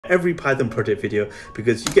every Python project video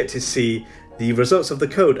because you get to see the results of the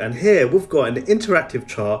code. And here we've got an interactive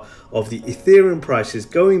chart of the Ethereum prices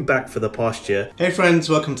going back for the past year. Hey friends,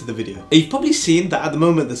 welcome to the video. You've probably seen that at the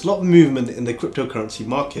moment there's a lot of movement in the cryptocurrency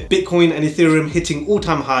market. Bitcoin and Ethereum hitting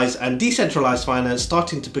all-time highs and decentralized finance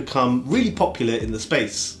starting to become really popular in the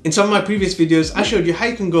space. In some of my previous videos, I showed you how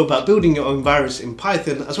you can go about building your own virus in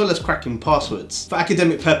Python as well as cracking passwords. For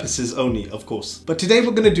academic purposes only, of course. But today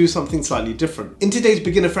we're going to do something slightly different. In today's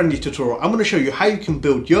beginner-friendly tutorial, I'm going to show you how you can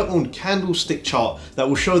build your own Candlestick chart that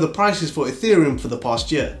will show the prices for Ethereum for the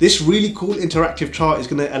past year. This really cool interactive chart is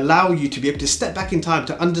going to allow you to be able to step back in time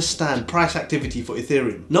to understand price activity for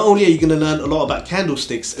Ethereum. Not only are you going to learn a lot about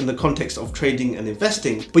candlesticks in the context of trading and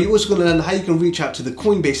investing, but you're also going to learn how you can reach out to the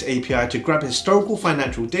Coinbase API to grab historical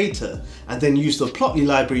financial data and then use the Plotly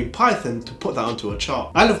library in Python to put that onto a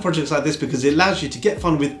chart. I love projects like this because it allows you to get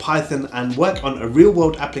fun with Python and work on a real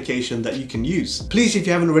world application that you can use. Please, if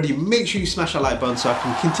you haven't already, make sure you smash that like button so I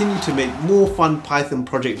can continue to make more fun Python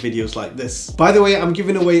project videos like this. By the way, I'm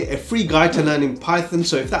giving away a free guide to learning Python,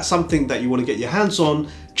 so if that's something that you want to get your hands on,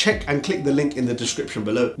 check and click the link in the description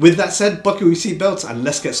below. With that said, buckle your seatbelts and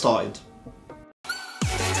let's get started.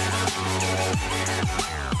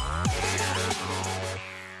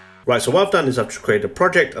 Right, so what I've done is I've just created a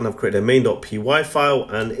project and I've created a main.py file,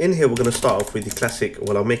 and in here we're going to start off with the classic,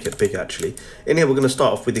 well, I'll make it big actually. In here we're going to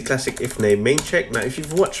start off with the classic if name main check. Now if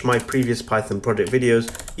you've watched my previous Python project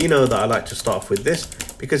videos, you know that I like to start off with this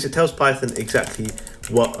because it tells Python exactly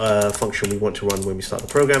what function we want to run when we start the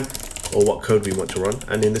program, or what code we want to run.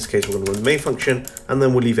 And in this case we're going to run the main function and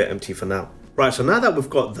then we'll leave it empty for now. Right, so now that we've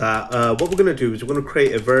got that, what we're going to do is we're going to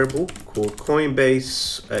create a variable called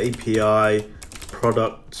Coinbase API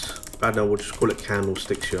product, I don't know, we'll just call it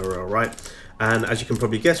Candlesticks URL, right? And as you can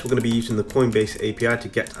probably guess, we're going to be using the Coinbase API to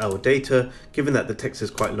get our data. Given that the text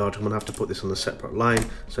is quite large, I'm going to have to put this on a separate line.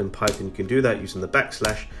 So in Python, you can do that using the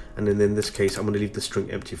backslash. And then in this case, I'm going to leave the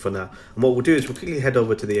string empty for now. And what we'll do is we'll quickly head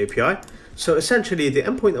over to the API. So essentially, the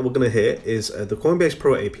endpoint that we're going to hit is the Coinbase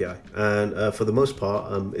Pro API. And for the most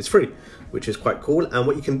part, it's free, which is quite cool. And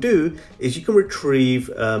what you can do is you can retrieve,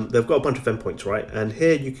 they've got a bunch of endpoints, right? And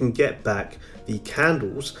here you can get back the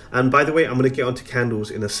candles. And by the way, I'm going to get onto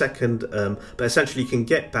candles in a second, but essentially you can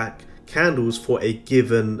get back candles for a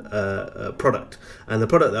given product. And the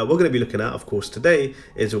product that we're going to be looking at, of course, today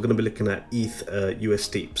is we're going to be looking at ETH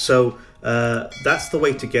USD. So that's the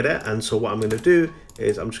way to get it. And so what I'm going to do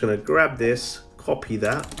is I'm just going to grab this, copy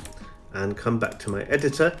that, and come back to my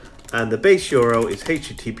editor. And the base URL is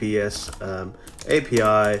https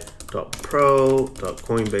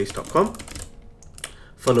api.pro.coinbase.com,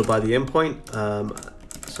 followed by the endpoint.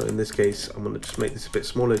 So in this case, I'm going to just make this a bit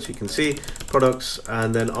smaller so you can see products,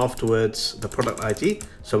 and then afterwards the product ID.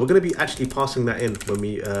 So we're going to be actually passing that in when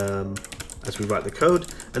we as we write the code.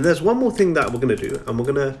 And there's one more thing that we're going to do, and we're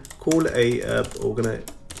going to call we're going to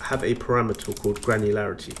have a parameter called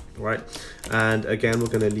granularity, right? And again, we're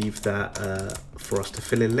going to leave that for us to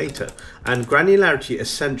fill in later. And granularity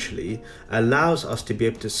essentially allows us to be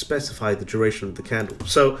able to specify the duration of the candle.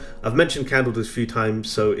 So I've mentioned candles a few times,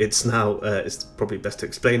 so it's now it's probably best to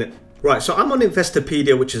explain it. Right, so I'm on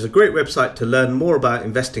Investopedia, which is a great website to learn more about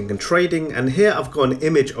investing and trading. And here I've got an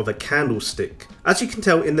image of a candlestick. As you can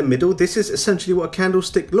tell in the middle, this is essentially what a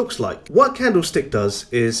candlestick looks like. What a candlestick does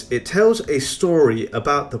is it tells a story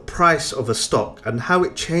about the price of a stock and how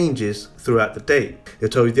it changes throughout the day. It'll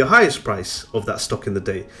tell you the highest price of that stock in the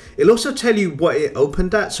day. It'll also tell you what it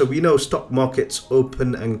opened at. So we know stock markets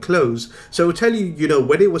open and close. So it'll tell you, you know,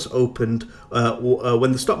 when it was opened,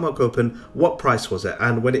 when the stock market opened, what price was it?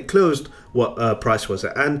 And when it closed, what price was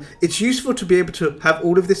it? And it's useful to be able to have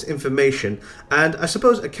all of this information. And I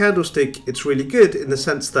suppose a candlestick, it's really good in the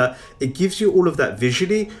sense that it gives you all of that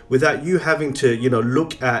visually without you having to, you know,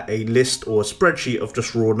 look at a list or a spreadsheet of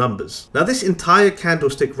just raw numbers. Now this entire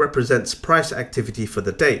candlestick represents price activity for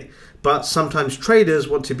the day, but sometimes traders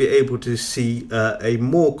want to be able to see a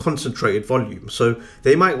more concentrated volume. So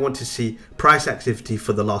they might want to see price activity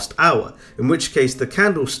for the last hour, in which case the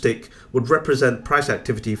candlestick would represent price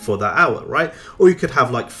activity for that hour, right? Or you could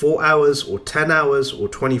have like 4 hours or 10 hours or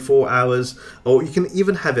 24 hours, or you can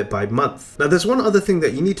even have it by month. Now there's one other thing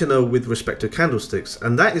that you need to know with respect to candlesticks,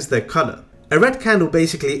 and that is their color. A red candle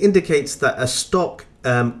basically indicates that a stock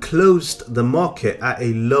closed the market at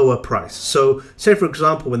a lower price. So say for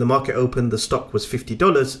example, when the market opened, the stock was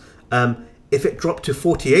 $50. if it dropped to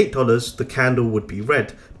 $48, the candle would be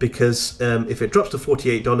red, because if it drops to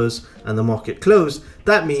 $48 and the market closed,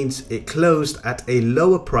 that means it closed at a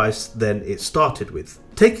lower price than it started with.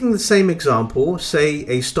 Taking the same example, say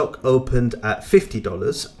a stock opened at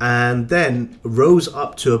 $50 and then rose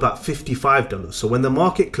up to about $55. So when the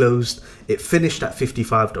market closed, it finished at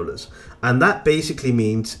 $55. And that basically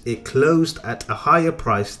means it closed at a higher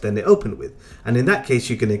price than it opened with. And in that case,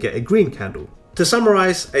 you're going to get a green candle. To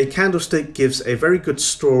summarize, a candlestick gives a very good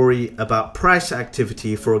story about price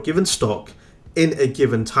activity for a given stock in a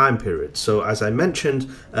given time period. So as I mentioned,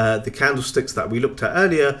 the candlesticks that we looked at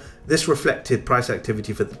earlier, this reflected price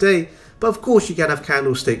activity for the day. But of course, you can have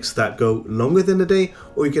candlesticks that go longer than a day,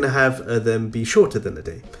 or you can have them be shorter than a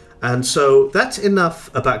day. And so that's enough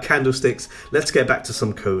about candlesticks. Let's get back to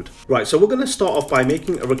some code. Right, so we're going to start off by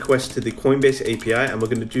making a request to the Coinbase API, and we're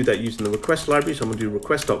going to do that using the request library. So I'm going to do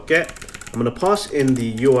request.get. I'm going to pass in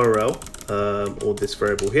the URL, or this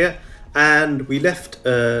variable here. And we left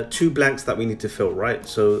 2 blanks that we need to fill, right?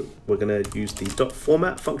 So we're going to use the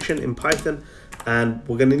 .format function in Python, and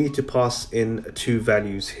we're going to need to pass in 2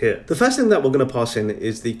 values here. The first thing that we're going to pass in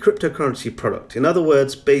is the cryptocurrency product. In other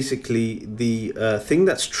words, basically the thing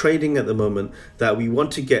that's trading at the moment that we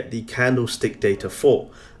want to get the candlestick data for.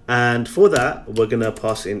 And for that, we're going to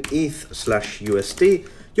pass in ETH/USD.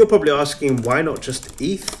 You're probably asking, why not just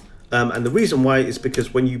ETH? And the reason why is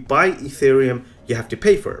because when you buy Ethereum, you have to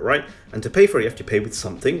pay for it, right? And to pay for it, you have to pay with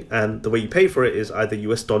something. And the way you pay for it is either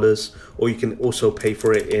US dollars, or you can also pay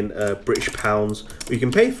for it in British pounds, or you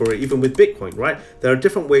can pay for it even with Bitcoin, right? There are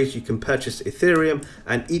different ways you can purchase Ethereum,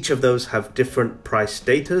 and each of those have different price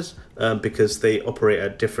datas because they operate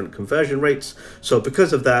at different conversion rates. So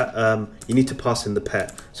because of that, you need to pass in the pair.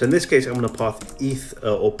 So in this case, I'm going to pass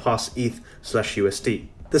ETH/USD.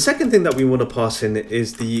 The second thing that we want to pass in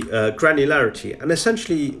is the granularity. And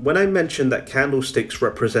essentially, when I mentioned that candlesticks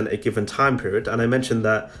represent a given time period, and I mentioned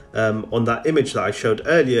that on that image that I showed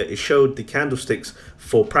earlier, it showed the candlesticks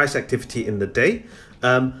for price activity in the day.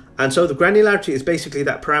 And so the granularity is basically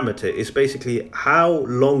that parameter. It's basically how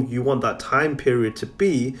long you want that time period to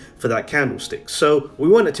be for that candlestick. So we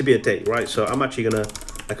want it to be a day, right? So I'm actually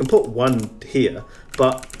I can put 1 here,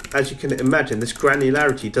 but as you can imagine, this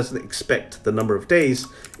granularity doesn't expect the number of days.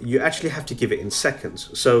 You actually have to give it in seconds.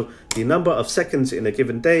 So the number of seconds in a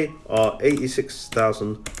given day are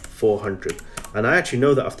 86,400. And I actually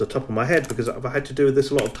know that off the top of my head because I've had to do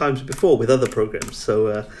this a lot of times before with other programs.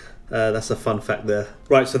 So that's a fun fact there.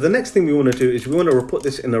 Right, so the next thing we want to do is we want to put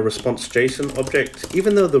this in a response JSON object.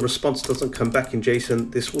 Even though the response doesn't come back in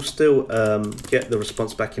JSON, this will still get the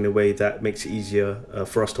response back in a way that makes it easier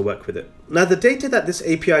for us to work with it. Now, the data that this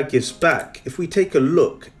API gives back, if we take a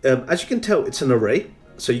look, as you can tell, it's an array.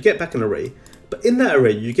 So you get back an array, but in that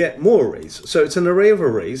array, you get more arrays. So it's an array of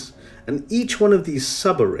arrays, and each one of these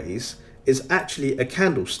sub-arrays is actually a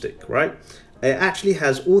candlestick, right? It actually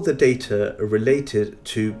has all the data related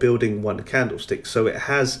to building one candlestick. So it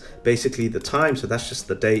has basically the time, so that's just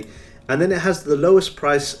the date. And then it has the lowest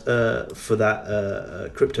price for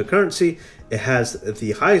that cryptocurrency. It has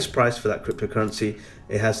the highest price for that cryptocurrency.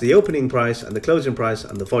 It has the opening price and the closing price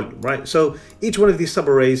and the volume, right? So each one of these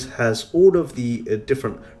subarrays has all of the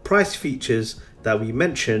different price features that we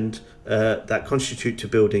mentioned that constitute to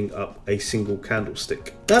building up a single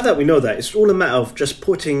candlestick. Now that we know that, it's all a matter of just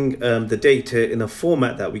putting the data in a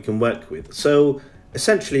format that we can work with. So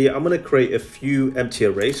essentially, I'm going to create a few empty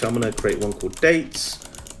arrays. So I'm going to create one called dates,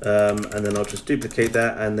 and then I'll just duplicate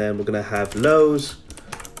that, and then we're going to have lows,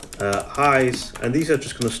 highs, and these are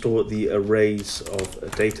just going to store the arrays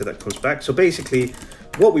of data that comes back. So basically,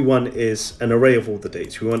 what we want is an array of all the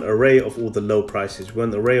dates. We want an array of all the low prices. We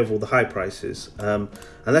want an array of all the high prices. And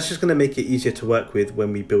that's just going to make it easier to work with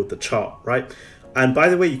when we build the chart, right? And by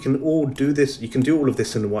the way, you can all do this. You can do all of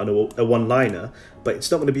this in a one-liner, but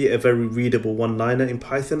it's not going to be a very readable one-liner in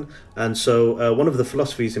Python. And so one of the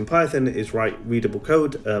philosophies in Python is write readable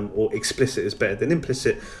code, or explicit is better than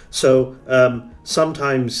implicit. So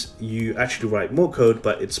sometimes you actually write more code,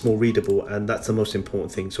 but it's more readable, and that's the most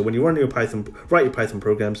important thing. So when you write your Python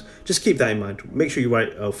programs, just keep that in mind. Make sure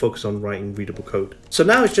you focus on writing readable code. So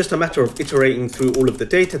now it's just a matter of iterating through all of the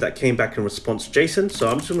data that came back in response JSON. So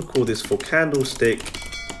I'm just going to call this for candlestick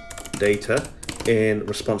data in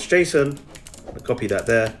response JSON. I'll copy that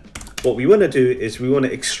there. What we want to do is we want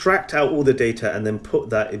to extract out all the data and then put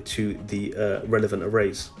that into the relevant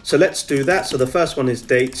arrays. So let's do that. So the first one is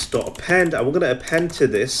dates.append, and we're going to append to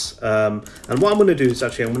this. And what I'm going to do is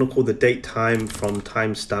actually I'm going to call the date time from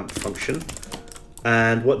timestamp function.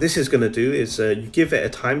 And what this is going to do is you give it a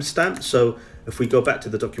timestamp. So if we go back to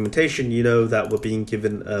the documentation, you know that we're being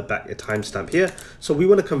given back a timestamp here. So we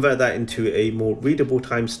want to convert that into a more readable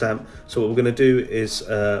timestamp. So what we're going to do is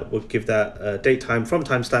we'll give that date time from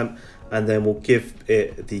timestamp, and then we'll give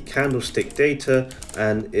it the candlestick data,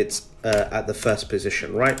 and it's at the first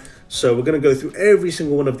position, right? So we're going to go through every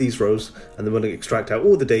single one of these rows, and then we're going to extract out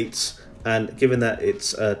all the dates. And given that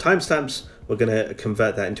it's timestamps, we're going to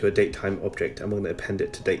convert that into a date time object, and we're going to append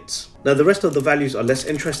it to dates. Now the rest of the values are less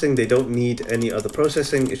interesting. They don't need any other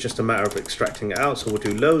processing. It's just a matter of extracting it out. So we'll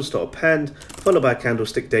do loads.append followed by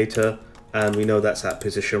candlestick data, and we know that's at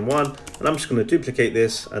position 1. And I'm just going to duplicate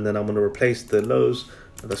this, and then I'm going to replace the lows.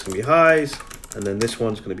 And that's going to be highs, and then this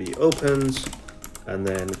one's going to be opens, and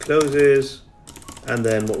then closes. And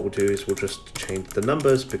then what we'll do is we'll just change the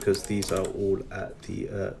numbers because these are all at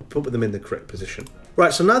the, put them in the correct position.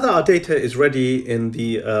 Right, so now that our data is ready in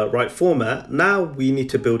the right format, now we need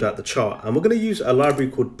to build out the chart. And we're going to use a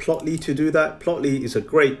library called Plotly to do that. Plotly is a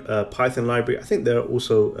great Python library. I think they're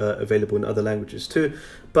also available in other languages too.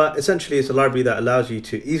 But essentially it's a library that allows you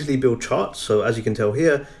to easily build charts. So as you can tell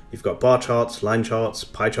here, you've got bar charts, line charts,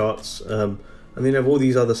 pie charts, and then you have all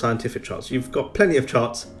these other scientific charts. You've got plenty of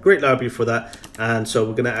charts, great library for that. And so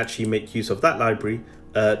we're going to actually make use of that library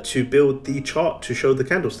to build the chart to show the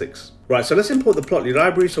candlesticks. Right, so let's import the Plotly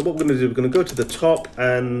library. So what we're going to do, we're going to go to the top,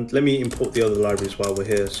 and let me import the other libraries while we're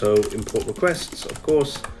here. So import requests, of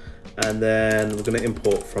course, and then we're going to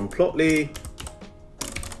import from Plotly,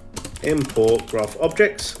 import graph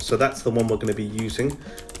objects. So that's the one we're going to be using.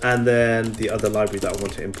 And then the other library that I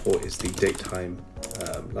want to import is the datetime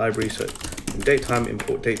library. So in datetime,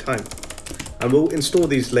 import datetime. And we'll install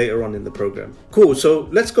these later on in the program. Cool, so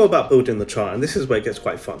let's go about building the chart, and this is where it gets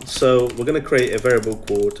quite fun. So we're going to create a variable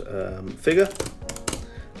called figure,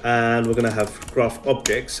 and we're going to have graph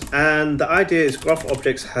objects. And the idea is graph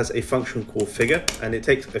objects has a function called figure, and it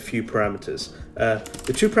takes a few parameters.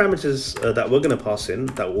 The two parameters that we're going to pass in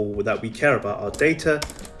that we care about are data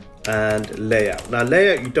and layout. Now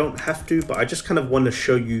layout you don't have to, but I just kind of want to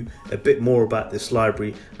show you a bit more about this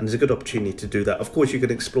library, and there's a good opportunity to do that. Of course you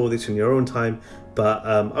can explore this in your own time, but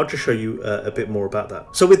I'll just show you a bit more about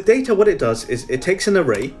that. So with data, what it does is it takes an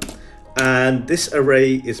array, and this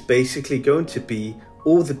array is basically going to be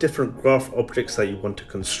all the different graph objects that you want to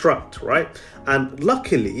construct, right? And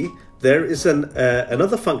luckily there is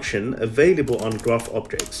another function available on graph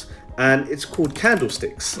objects, and it's called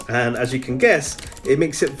Candlesticks. And as you can guess, it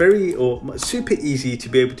makes it super easy to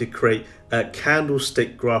be able to create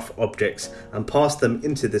candlestick graph objects and pass them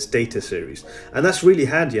into this data series. And that's really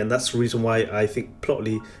handy, and that's the reason why I think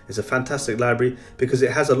Plotly is a fantastic library, because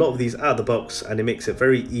it has a lot of these out of the box, and it makes it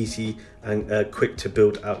very easy and quick to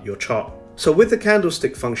build out your chart. So with the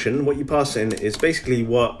candlestick function, what you pass in is basically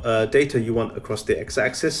what data you want across the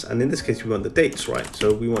x-axis, and in this case we want the dates, right?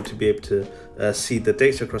 So we want to be able to see the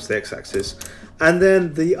dates across the x-axis. And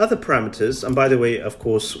then the other parameters, and by the way, of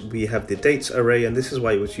course, we have the dates array, and this is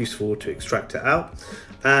why it was useful to extract it out.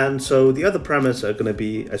 And so the other parameters are going to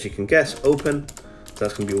be, as you can guess, open. So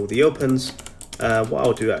that's going to be all the opens. What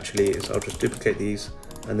I'll do actually is I'll just duplicate these,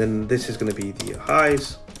 and then this is going to be the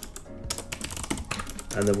highs.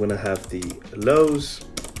 And then we're going to have the lows.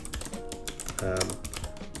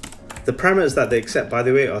 The parameters that they accept, by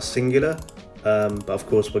the way, are singular, but of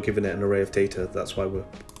course we're giving it an array of data. That's why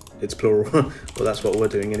it's plural. Well, that's what we're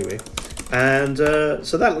doing anyway. And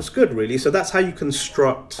so that looks good, really. So that's how you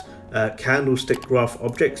construct candlestick graph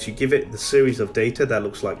objects. You give it the series of data that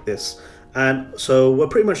looks like this. And so we're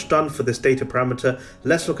pretty much done for this data parameter.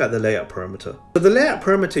 Let's look at the layout parameter. So the layout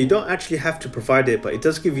parameter, you don't actually have to provide it, but it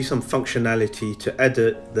does give you some functionality to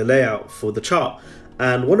edit the layout for the chart.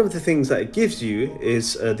 And one of the things that it gives you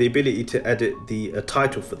is the ability to edit the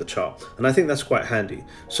title for the chart. And I think that's quite handy.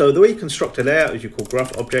 So the way you construct a layout is you call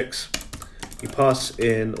graph objects, you pass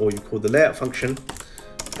in, or you call the layout function,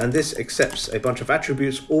 and this accepts a bunch of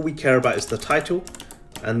attributes. All we care about is the title.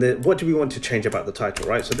 And then what do we want to change about the title,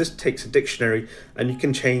 right? So this takes a dictionary, and you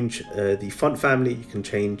can change the font family, you can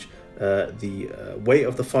change the weight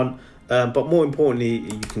of the font, but more importantly,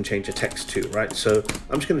 you can change the text too, right? So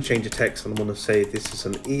I'm just going to change the text, and I'm going to say this is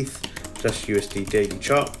an ETH just USD daily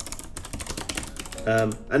chart.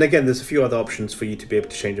 And again, there's a few other options for you to be able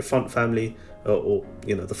to change a font family or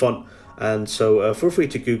you know, the font. And so feel free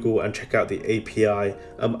to Google and check out the API.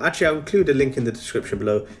 Actually, I'll include a link in the description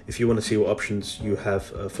below if you want to see what options you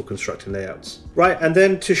have for constructing layouts. Right, and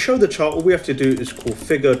then to show the chart, all we have to do is call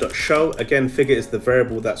figure.show. Again, figure is the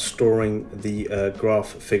variable that's storing the graph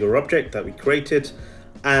figure object that we created.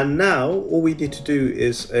 And now all we need to do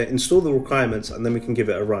is install the requirements, and then we can give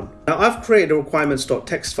it a run. Now I've created a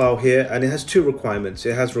requirements.txt file here, and it has two requirements.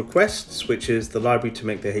 It has requests, which is the library to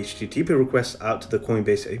make the HTTP requests out to the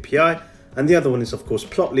Coinbase API. And the other one is of course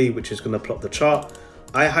Plotly, which is going to plot the chart.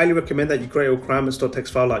 I highly recommend that you create a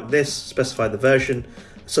requirements.txt file like this, specify the version.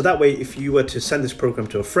 So that way, if you were to send this program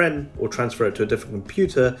to a friend or transfer it to a different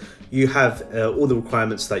computer, you have all the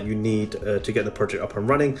requirements that you need to get the project up and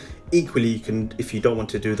running. Equally, you can, if you don't want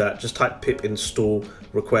to do that, just type pip install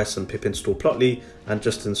requests and pip install plotly and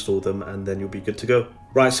just install them, and then you'll be good to go.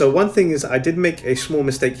 Right, so one thing is I did make a small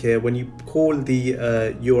mistake here. When you call the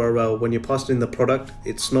URL, when you're passing in the product,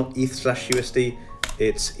 it's not ETH/USD,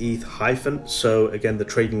 it's ETH hyphen. So again, the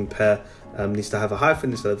trading pair needs to have a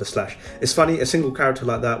hyphen instead of a slash. It's funny, a single character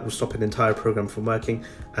like that will stop an entire program from working,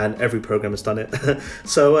 and every program has done it.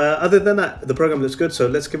 So other than that, the program looks good, so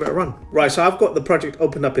let's give it a run. Right, so I've got the project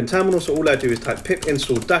opened up in terminal, so all I do is type pip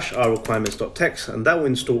install -r requirements.txt, and that will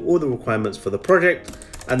install all the requirements for the project.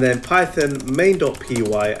 And then Python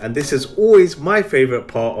main.py, and this is always my favorite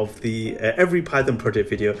part of the every Python project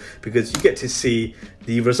video, because you get to see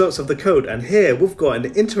the results of the code. And here we've got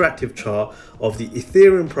an interactive chart of the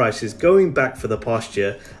Ethereum prices going back for the past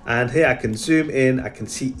year. And here I can zoom in, I can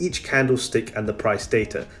see each candlestick and the price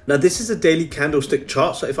data. Now this is a daily candlestick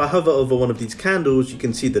chart, so if I hover over one of these candles, you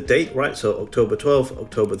can see the date, right? So October 12th,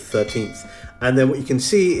 October 13th. And then what you can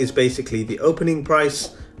see is basically the opening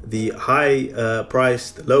price, the high price,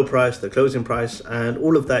 the low price, the closing price, and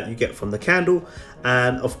all of that you get from the candle.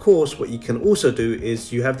 And of course, what you can also do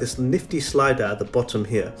is you have this nifty slider at the bottom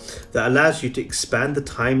here that allows you to expand the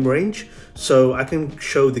time range. So I can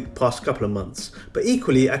show the past couple of months, but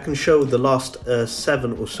equally I can show the last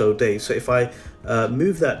 7 or so days. So if I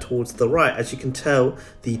move that towards the right, as you can tell,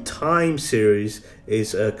 the time series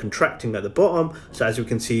is contracting at the bottom. So as you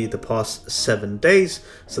can see, the past 7 days.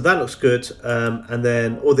 So that looks good. And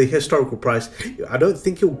then, or the historical price, I don't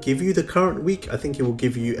think it will give you the current week. I think it will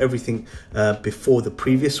give you everything before the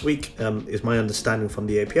previous week, is my understanding from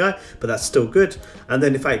the API, but that's still good. And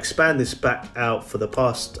then if I expand this back out for the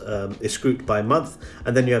past, it's grouped by month,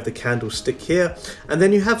 and then you have the candlestick here. And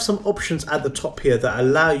then you have some options at the top here that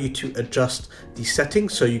allow you to adjust the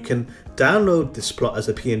settings, so you can download this plot as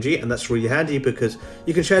a PNG, and that's really handy because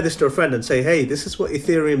you can share this to a friend and say, hey, this is what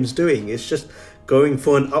Ethereum's doing. It's just going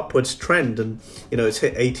for an upwards trend, and you know, it's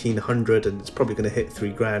hit 1800 and it's probably going to hit 3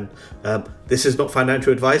 grand. This is not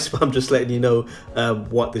financial advice, but I'm just letting you know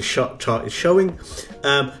what the chart is showing.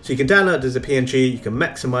 So you can download it as a PNG, you can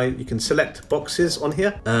maximize, you can select boxes on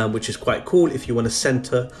here, which is quite cool if you want to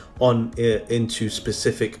center on into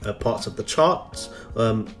specific parts of the charts.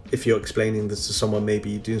 If you're explaining this to someone,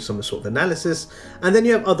 maybe doing some sort of analysis. And then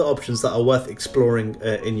you have other options that are worth exploring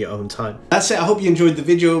in your own time. That's it. I hope you enjoyed the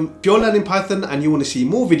video. If you're learning Python and you want to see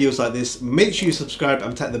more videos like this, make sure you subscribe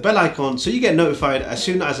and tap the bell icon so you get notified as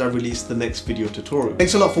soon as I release the next video tutorial.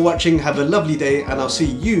 Thanks a lot for watching. Have a lovely day, and I'll see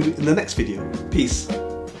you in the next video. Peace.